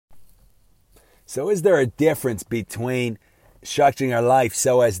So is there a difference between structuring our life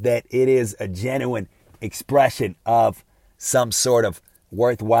so as that it is a genuine expression of some sort of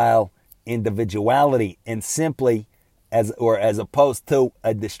worthwhile individuality and simply as opposed to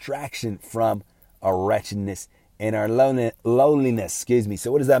a distraction from our wretchedness and our lowliness?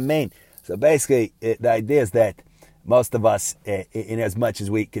 So what does that mean? So basically, the idea is that most of us, in as much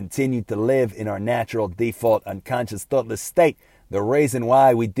as we continue to live in our natural default unconscious thoughtless state, the reason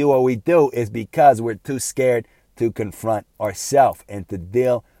why we do what we do is because we're too scared to confront ourselves and to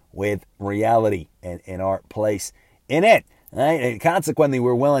deal with reality and our place in it. Right? And consequently,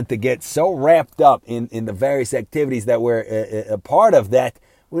 we're willing to get so wrapped up in the various activities that we're a part of that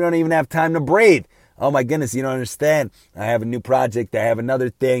we don't even have time to breathe. Oh my goodness, you don't understand. I have a new project. I have another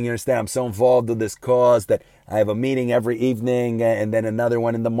thing. You understand? I'm so involved with this cause that I have a meeting every evening and then another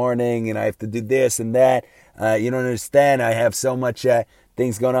one in the morning, and I have to do this and that. You don't understand. I have so much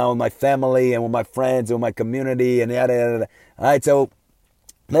things going on with my family and with my friends and with my community and yada, yada, yada. All right, so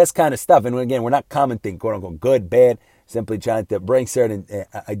this kind of stuff. And again, we're not commenting, quote unquote, good, bad, simply trying to bring certain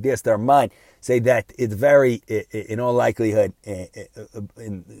ideas to our mind. Say that it's very, in all likelihood,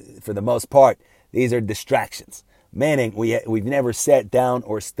 for the most part, these are distractions. Meaning we've never sat down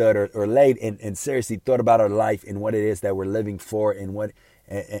or stood or laid and seriously thought about our life and what it is that we're living for and what,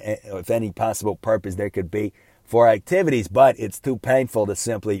 if any possible purpose there could be for activities. But it's too painful to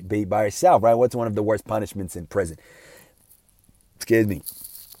simply be by yourself, right? What's one of the worst punishments in prison? Excuse me.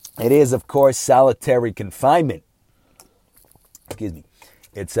 It is, of course, solitary confinement. Excuse me.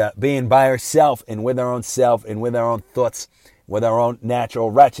 It's being by ourselves and with our own self and with our own thoughts, with our own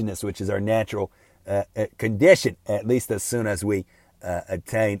natural wretchedness, which is our natural condition, at least as soon as we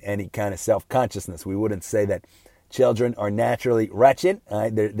attain any kind of self-consciousness. We wouldn't say that children are naturally wretched.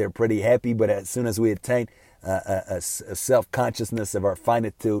 They're pretty happy, but as soon as we attain a self-consciousness of our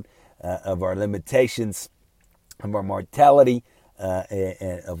finitude, of our limitations, of our mortality,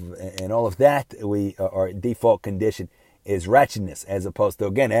 and all of that, our default condition is wretchedness, as opposed to,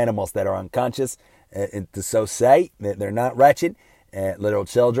 again, animals that are unconscious, and to so say that they're not wretched. Little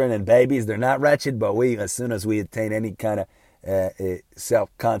children and babies, they're not wretched, but as soon as we attain any kind of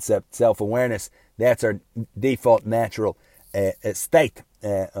self-concept, self-awareness, that's our default natural state,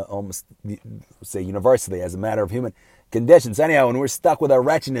 almost say universally, as a matter of human conditions. Anyhow, when we're stuck with our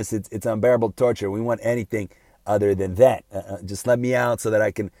wretchedness, it's unbearable torture. We want anything other than that. Just let me out so that I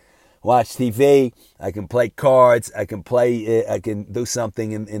can watch TV, I can play cards, I can do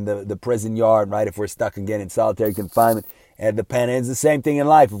something in the prison yard, right? If we're stuck again in solitary confinement at the pen. And it's the same thing in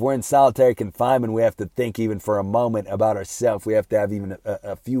life. If we're in solitary confinement, we have to think even for a moment about ourselves. We have to have even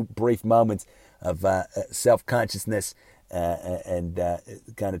a few brief moments of self-consciousness and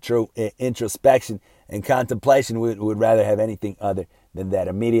kind of true introspection and contemplation. We would rather have anything other than that.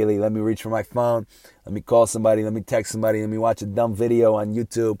 Immediately, let me reach for my phone, let me call somebody, let me text somebody, let me watch a dumb video on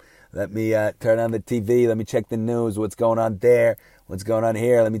YouTube, let me turn on the TV, let me check the news, what's going on there, what's going on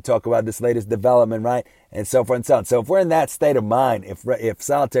here, let me talk about this latest development, right? And so forth and so on. So if we're in that state of mind, if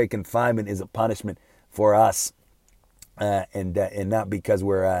solitary confinement is a punishment for us, and not because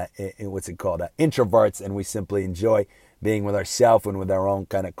we're introverts and we simply enjoy being with ourselves and with our own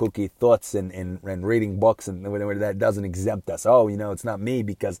kind of kooky thoughts and reading books, and that doesn't exempt us. Oh, it's not me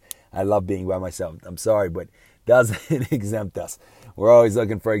because I love being by myself. I'm sorry, but doesn't exempt us. We're always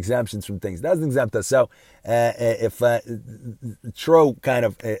looking for exemptions from things. Doesn't exempt us. So if true kind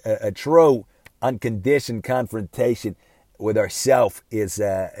of a true unconditioned confrontation with ourself is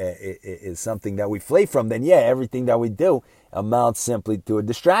something that we flee from, then everything that we do amounts simply to a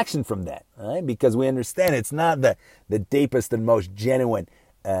distraction from that, right? Because we understand it's not the deepest and most genuine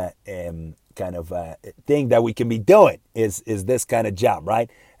kind of thing that we can be doing is this kind of job, right?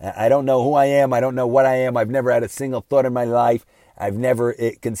 I don't know who I am. I don't know what I am. I've never had a single thought in my life. I've never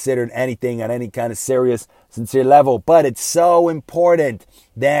considered anything on any kind of serious, sincere level. But it's so important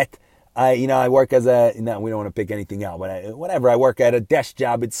that I work as we don't want to pick anything out, but whatever, I work at a desk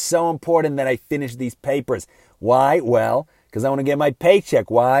job. It's so important that I finish these papers. Why? Well, because I want to get my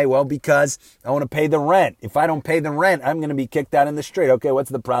paycheck. Why? Well, because I want to pay the rent. If I don't pay the rent, I'm going to be kicked out in the street. Okay, what's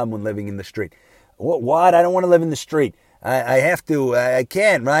the problem with living in the street? What? I don't want to live in the street. I have to, I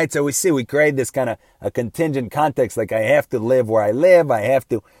can't, right? So we create this kind of a contingent context, like I have to live where I live. I have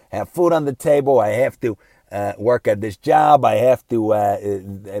to have food on the table. I have to work at this job. I have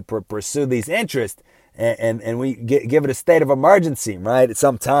to pursue these interests. And we give it a state of emergency, right?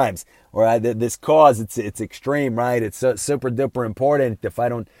 Sometimes, or this cause, it's extreme, right? It's super duper important. If I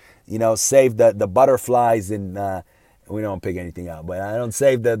don't, save the butterflies in We don't pick anything out, but I don't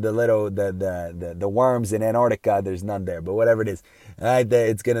save the worms in Antarctica. There's none there, but whatever it is, all right,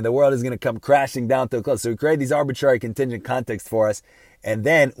 the world is gonna come crashing down to a close. So we create these arbitrary contingent contexts for us, and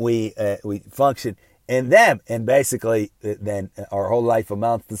then we function in them, and basically then our whole life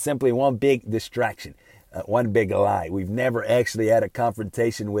amounts to simply one big distraction, one big lie. We've never actually had a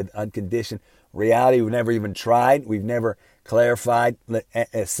confrontation with unconditioned reality. We've never even tried. We've never clarified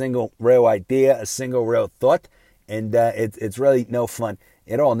a single real idea, a single real thought. And it's really no fun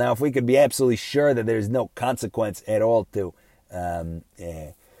at all. Now, if we could be absolutely sure that there's no consequence at all to our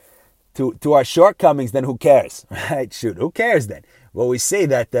shortcomings, then who cares, right? Shoot, who cares then? Well, we see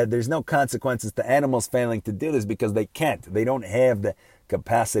that there's no consequences to animals failing to do this because they can't. They don't have the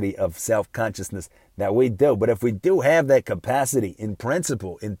capacity of self-consciousness that we do. But if we do have that capacity in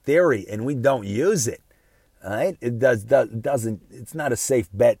principle, in theory, and we don't use it, right? It's not a safe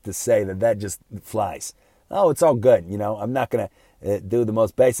bet to say that just flies. Oh, it's all good. I'm not going to do the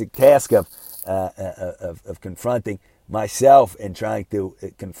most basic task of confronting myself and trying to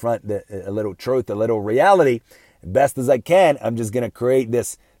confront a little truth, a little reality, best as I can. I'm just going to create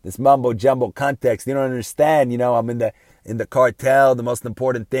this mumbo jumbo context. You don't understand. I'm in the cartel. The most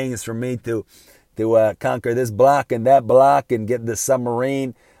important thing is for me to conquer this block and that block and get the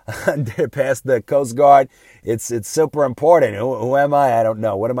submarine under past the Coast Guard. It's super important. Who am I? I don't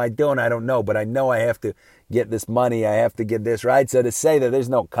know. What am I doing? I don't know. But I know I have to get this money. I have to get this right. So to say that there's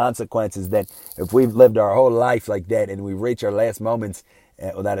no consequences, then if we've lived our whole life like that and we reach our last moments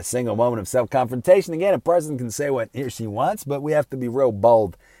without a single moment of self-confrontation, again, a person can say what he or she wants, but we have to be real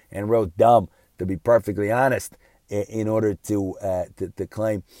bold and real dumb, to be perfectly honest, in order to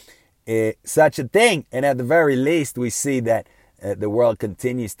claim such a thing. And at the very least, we see that the world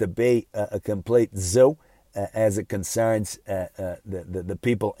continues to be a complete zoo as it concerns the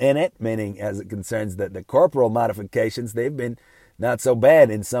people in it, meaning as it concerns the corporal modifications. They've been not so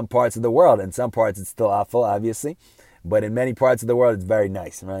bad in some parts of the world. In some parts, it's still awful, obviously. But in many parts of the world, it's very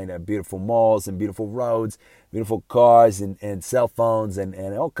nice, right? Beautiful malls and beautiful roads, beautiful cars and cell phones and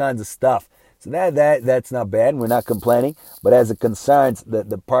all kinds of stuff. So that's not bad. We're not complaining. But as it concerns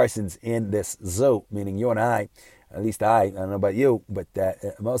the persons in this zoo, meaning you and I, at least I don't know about you, but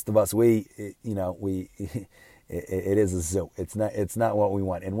most of us, it is a zoo. It's not what we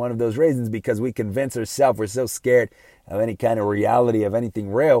want. And one of those reasons, because we convince ourselves, we're so scared of any kind of reality, of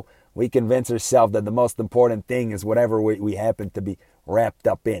anything real, we convince ourselves that the most important thing is whatever we happen to be wrapped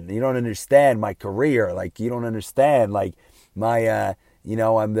up in. You don't understand my career. Like, you don't understand, like, my, I'm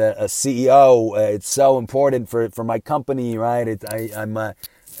a CEO. It's so important for my company, right? I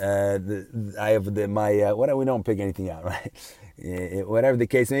have whatever, we don't pick anything out, right? Whatever the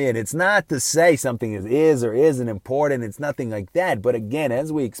case may be. And it's not to say something is or isn't important. It's nothing like that. But again,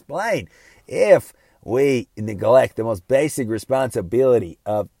 as we explained, if we neglect the most basic responsibility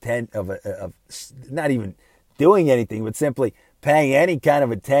of not even doing anything, but simply paying any kind of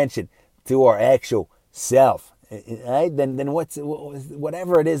attention to our actual self, right? Then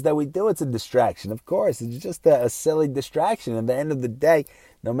whatever it is that we do, it's a distraction. Of course, it's just a silly distraction. At the end of the day,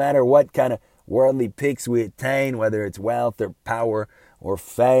 no matter what kind of worldly peaks we attain, whether it's wealth or power or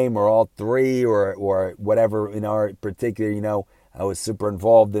fame or all three or whatever in our particular, I was super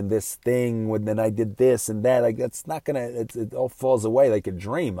involved in this thing then I did this and that. Like, that's not gonna. It all falls away like a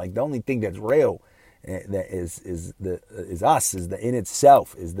dream. Like, the only thing that's real, that is us, is in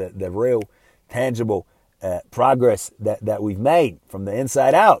itself, is the real, tangible progress that we've made from the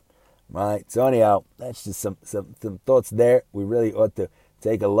inside out. Right. So anyhow, that's just some thoughts there. We really ought to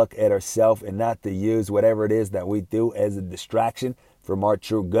take a look at ourselves and not to use whatever it is that we do as a distraction from our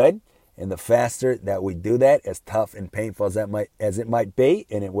true good. And the faster that we do that, as tough and painful as it might be,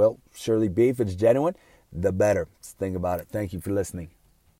 and it will surely be if it's genuine, the better. Let's think about it. Thank you for listening.